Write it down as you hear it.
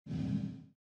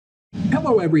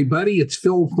Hello, everybody. It's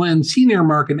Phil Flynn, Senior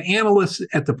Market Analyst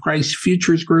at the Price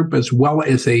Futures Group, as well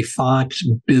as a Fox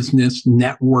Business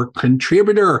Network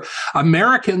contributor.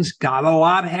 Americans got a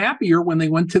lot happier when they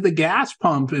went to the gas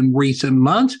pump in recent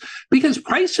months because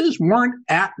prices weren't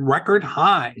at record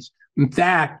highs. In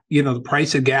fact, the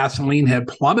price of gasoline had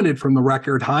plummeted from the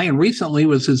record high and recently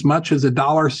was as much as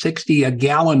 $1.60 a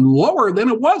gallon lower than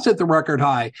it was at the record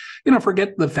high.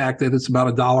 Forget the fact that it's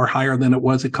about $1 higher than it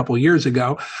was a couple of years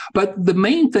ago. But the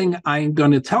main thing I'm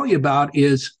going to tell you about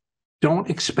is don't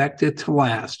expect it to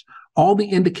last. All the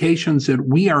indications that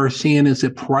we are seeing is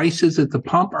that prices at the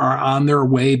pump are on their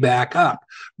way back up,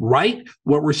 right?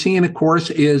 What we're seeing, of course,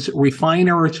 is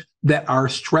refiners that are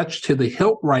stretched to the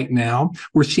hilt right now.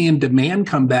 We're seeing demand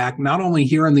come back, not only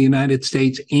here in the United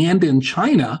States and in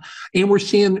China, and we're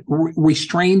seeing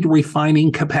restrained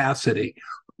refining capacity.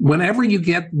 Whenever you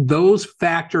get those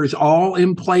factors all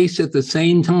in place at the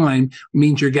same time,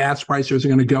 means your gas prices are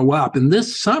going to go up. And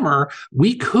this summer,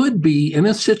 we could be in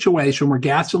a situation where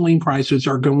gasoline prices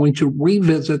are going to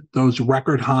revisit those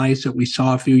record highs that we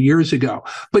saw a few years ago.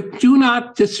 But do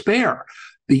not despair.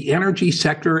 The energy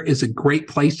sector is a great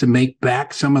place to make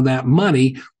back some of that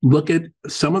money. Look at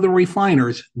some of the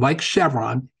refiners like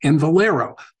Chevron and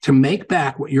Valero to make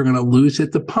back what you're going to lose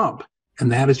at the pump.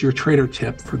 And that is your trader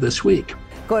tip for this week.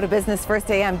 Go to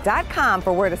businessfirstam.com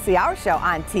for where to see our show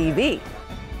on TV.